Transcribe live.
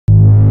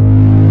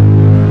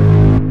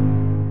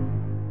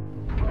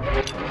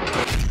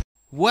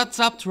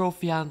What's up,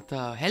 Trophy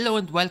Hunter? Hello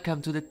and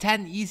welcome to the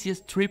 10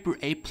 easiest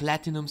AAA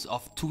Platinums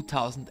of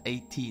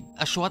 2018.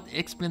 A short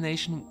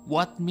explanation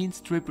what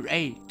means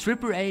AAA.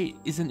 AAA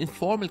is an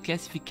informal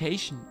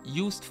classification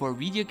used for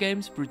video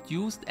games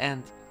produced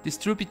and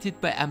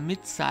distributed by a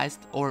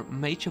mid-sized or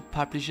major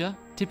publisher,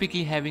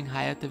 typically having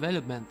higher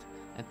development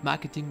and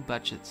marketing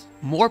budgets.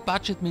 More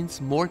budget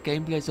means more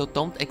gameplay, so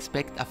don't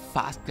expect a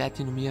fast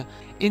platinum here.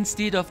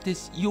 Instead of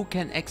this, you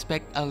can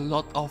expect a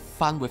lot of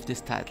fun with these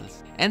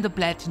titles. And the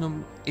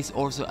platinum is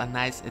also a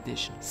nice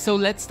addition. So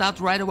let's start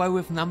right away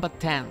with number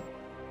 10.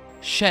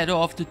 Shadow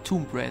of the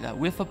Tomb Raider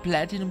with a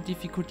platinum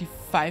difficulty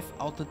 5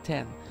 out of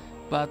 10.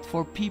 But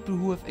for people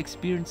who have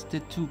experienced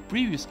the two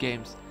previous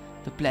games,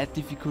 the plat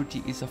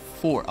difficulty is a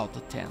 4 out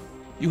of 10.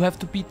 You have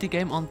to beat the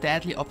game on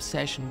Deadly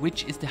Obsession,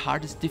 which is the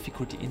hardest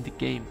difficulty in the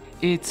game.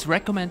 It's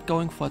recommend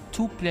going for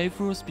 2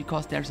 playthroughs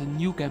because there's a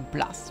new game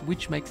plus,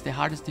 which makes the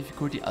hardest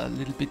difficulty a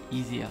little bit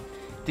easier.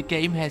 The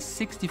game has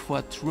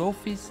 64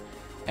 trophies,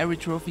 every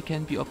trophy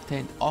can be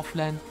obtained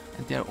offline,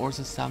 and there are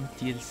also some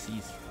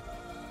DLCs.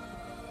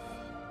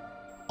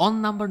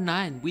 On number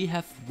 9 we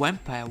have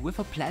Vampire with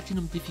a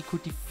platinum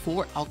difficulty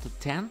 4 out of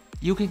 10.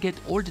 You can get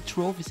all the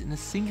trophies in a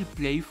single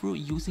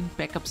playthrough using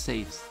backup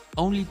saves.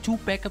 Only 2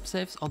 backup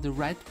saves on the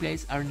right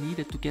place are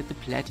needed to get the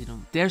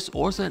platinum. There's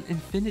also an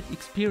infinite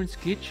experience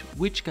glitch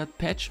which got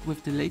patched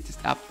with the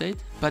latest update,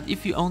 but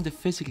if you own the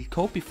physical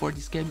copy for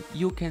this game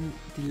you can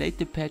delete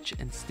the patch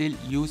and still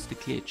use the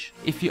glitch.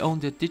 If you own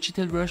the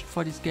digital version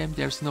for this game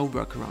there's no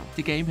workaround.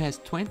 The game has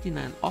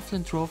 29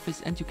 offline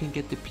trophies and you can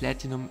get the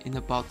platinum in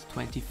about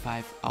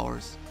 25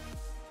 hours.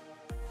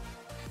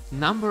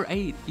 Number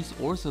 8 is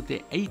also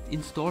the 8th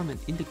installment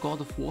in the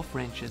God of War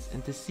franchise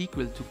and the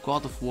sequel to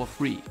God of War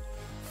 3.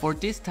 For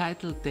this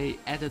title they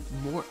added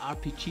more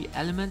RPG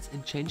elements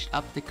and changed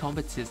up the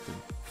combat system.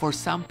 For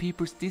some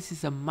people this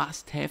is a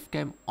must-have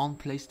game on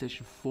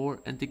PlayStation 4,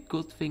 and the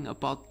good thing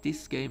about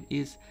this game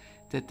is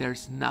that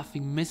there's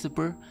nothing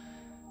missable,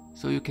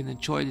 so you can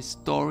enjoy the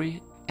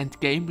story and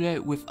gameplay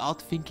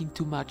without thinking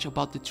too much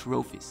about the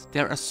trophies.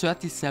 There are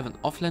 37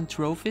 offline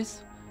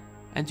trophies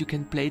and you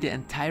can play the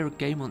entire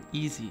game on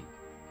easy.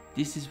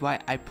 This is why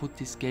I put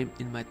this game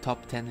in my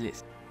top 10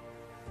 list.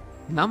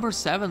 Number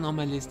 7 on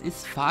my list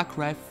is Far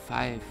Cry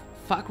 5.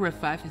 Far Cry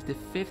 5 is the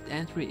 5th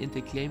entry in the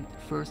acclaimed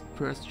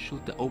first-person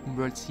shooter open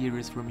world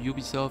series from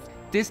Ubisoft.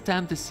 This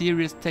time the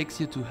series takes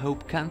you to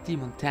Hope County,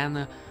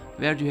 Montana,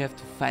 where you have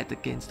to fight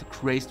against a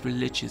crazed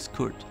religious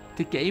cult.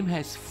 The game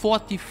has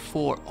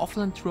 44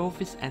 offline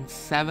trophies and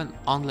 7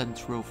 online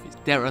trophies.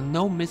 There are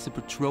no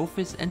missable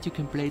trophies and you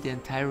can play the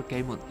entire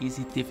game on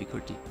easy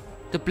difficulty.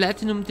 The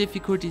platinum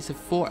difficulty is a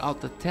 4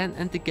 out of 10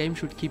 and the game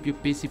should keep you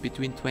busy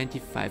between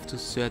 25 to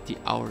 30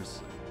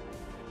 hours.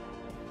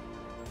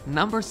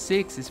 Number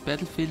 6 is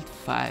Battlefield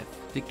 5.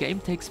 The game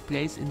takes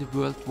place in the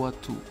World War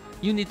II.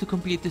 You need to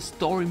complete the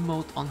story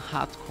mode on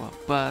hardcore,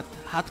 but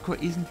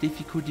hardcore isn't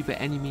difficulty by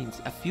any means.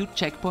 A few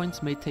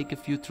checkpoints may take a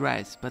few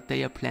tries, but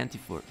they are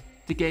plentiful.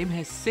 The game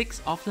has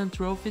 6 offline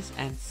trophies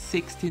and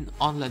 16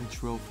 online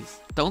trophies.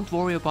 Don't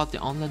worry about the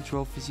online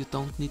trophies, you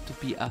don't need to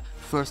be a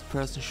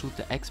first-person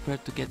shooter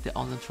expert to get the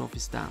online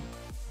trophies done.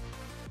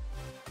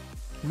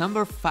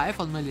 Number 5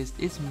 on my list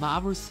is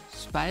Marvel's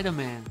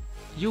Spider-Man.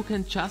 You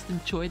can just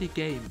enjoy the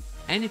game.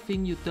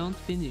 Anything you don't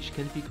finish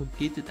can be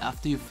completed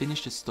after you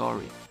finish the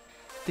story.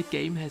 The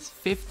game has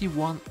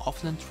 51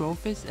 offline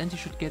trophies and you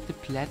should get the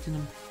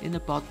platinum in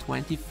about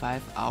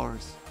 25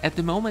 hours. At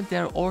the moment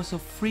there are also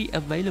 3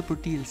 available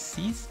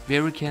DLCs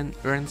where you can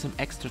earn some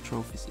extra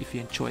trophies if you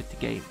enjoyed the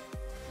game.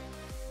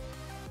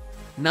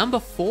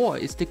 Number 4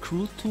 is The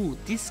Crew 2.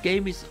 This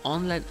game is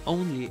online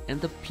only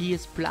and a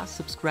PS Plus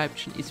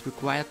subscription is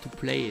required to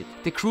play it.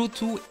 The Crew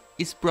 2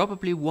 is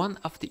probably one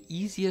of the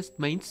easiest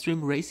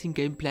mainstream racing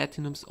game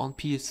platinums on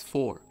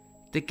PS4.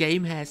 The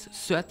game has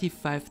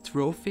 35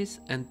 trophies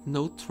and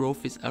no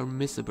trophies are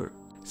missable.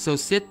 So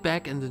sit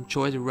back and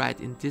enjoy the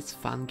ride in this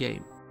fun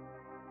game.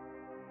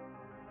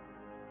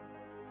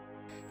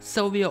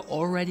 So we are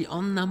already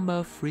on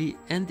number 3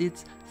 and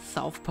it's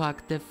South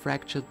Park: The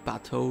Fractured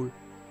Butthole.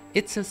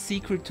 It's a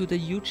sequel to the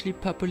hugely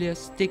popular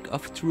Stick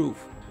of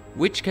Truth,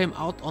 which came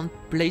out on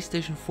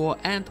PlayStation 4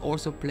 and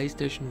also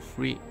PlayStation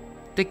 3.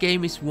 The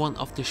game is one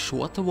of the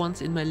shorter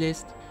ones in my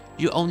list.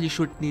 You only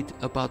should need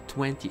about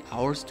 20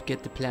 hours to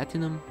get the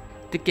platinum.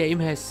 The game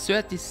has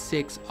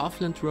 36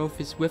 offline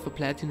trophies with a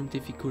platinum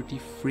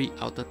difficulty 3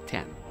 out of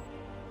 10.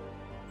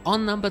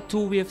 On number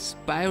 2 we have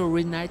Spyro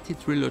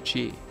Reignited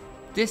Trilogy.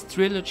 This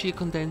trilogy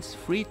contains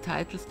 3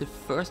 titles. The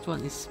first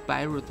one is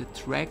Spyro the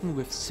Dragon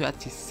with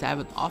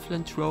 37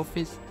 offline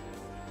trophies.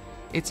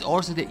 It's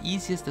also the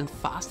easiest and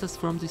fastest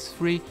from these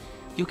 3.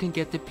 You can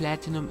get the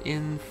platinum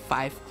in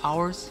 5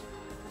 hours.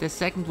 The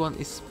second one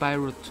is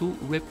Spyro 2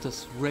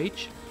 Riptor's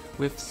Rage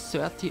with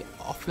 30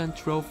 offline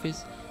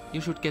trophies. You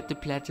should get the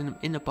platinum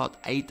in about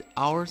 8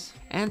 hours.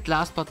 And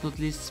last but not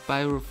least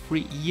Spyro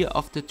 3 Year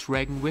of the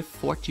Dragon with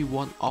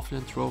 41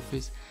 offline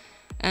trophies.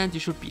 And you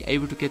should be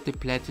able to get the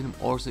platinum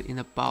also in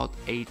about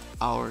 8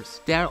 hours.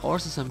 There are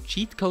also some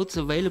cheat codes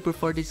available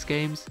for these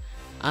games.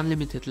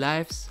 Unlimited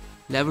lives,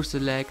 level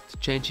select,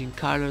 changing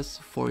colors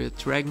for your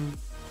dragon,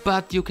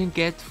 but you can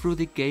get through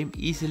the game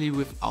easily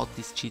without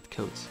these cheat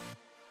codes.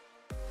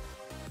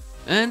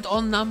 And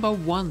on number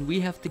 1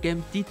 we have the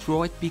game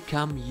Detroit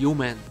Become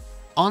Human.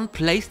 On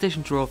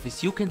PlayStation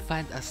Trophies you can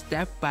find a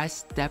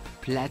step-by-step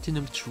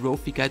platinum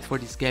trophy guide for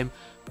this game,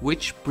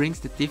 which brings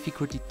the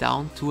difficulty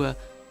down to a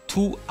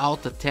 2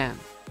 out of 10.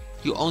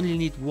 You only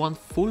need one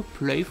full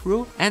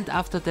playthrough, and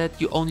after that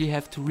you only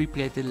have to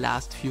replay the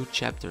last few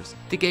chapters.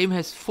 The game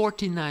has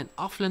 49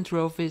 offline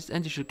trophies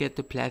and you should get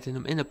the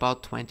platinum in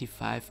about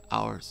 25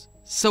 hours.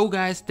 So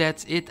guys,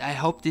 that's it. I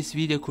hope this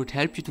video could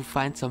help you to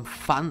find some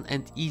fun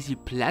and easy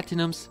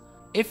platinums.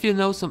 If you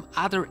know some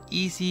other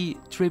easy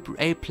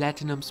AAA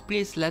platinums,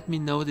 please let me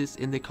know this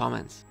in the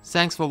comments.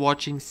 Thanks for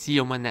watching, see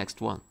you on my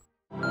next one.